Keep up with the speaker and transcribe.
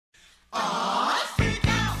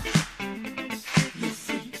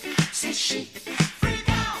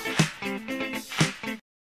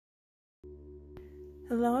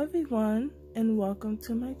everyone, and welcome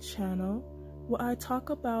to my channel where I talk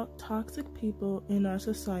about toxic people in our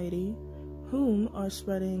society whom are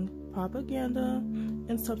spreading propaganda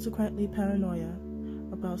and subsequently paranoia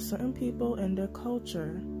about certain people and their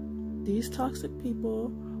culture. These toxic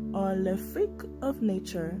people are a freak of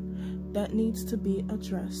nature that needs to be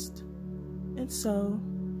addressed. And so,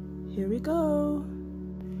 here we go.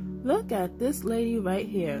 Look at this lady right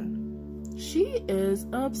here. She is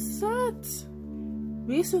upset.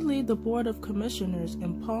 Recently, the Board of Commissioners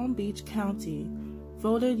in Palm Beach County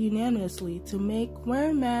voted unanimously to make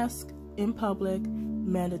wearing masks in public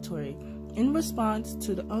mandatory in response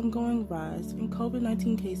to the ongoing rise in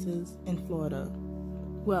COVID-19 cases in Florida.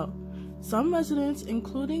 Well, some residents,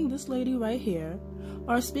 including this lady right here,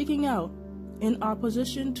 are speaking out in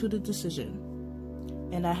opposition to the decision.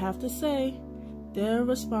 And I have to say, their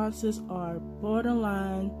responses are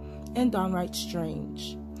borderline and downright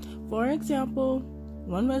strange. For example,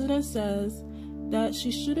 one resident says that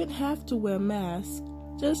she shouldn't have to wear masks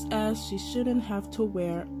just as she shouldn't have to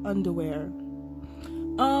wear underwear.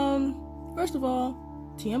 First of all,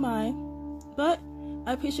 TMI, but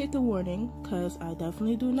I appreciate the warning because I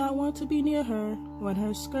definitely do not want to be near her when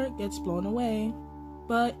her skirt gets blown away.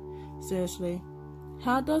 But seriously,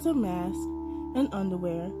 how does a mask and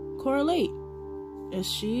underwear correlate?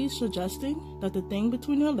 Is she suggesting that the thing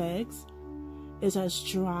between her legs is as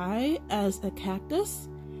dry as a cactus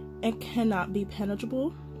and cannot be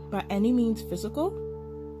penetrable by any means physical?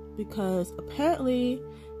 Because apparently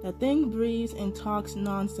that thing breathes and talks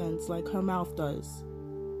nonsense like her mouth does.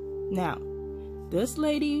 Now, this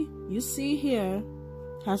lady you see here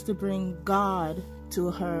has to bring God to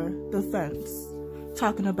her defense,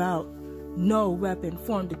 talking about no weapon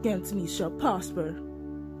formed against me shall prosper.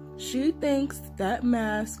 She thinks that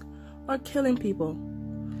masks are killing people.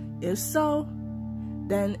 If so,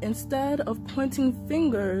 then instead of pointing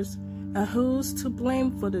fingers at who's to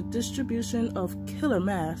blame for the distribution of killer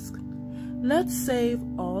masks, let's save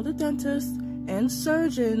all the dentists and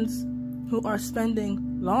surgeons who are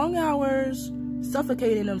spending long hours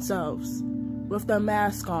suffocating themselves with their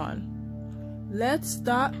mask on. Let's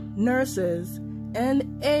stop nurses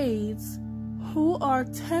and aides who are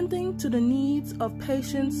tending to the needs of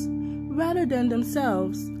patients rather than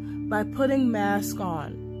themselves by putting masks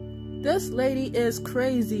on. This lady is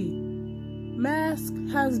crazy. Mask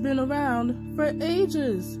has been around for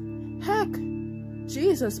ages. Heck,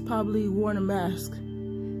 Jesus probably wore a mask.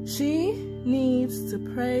 She needs to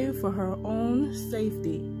pray for her own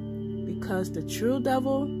safety because the true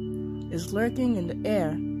devil is lurking in the air,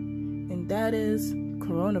 and that is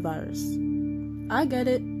coronavirus. I get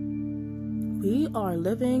it. We are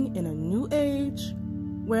living in a new age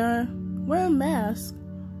where wearing masks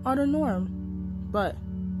are the norm, but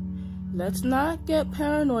let's not get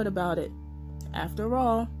paranoid about it. After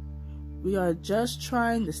all, we are just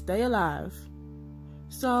trying to stay alive.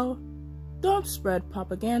 So, don't spread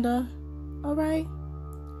propaganda, alright?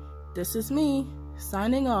 This is me,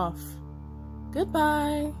 signing off.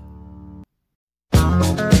 Goodbye.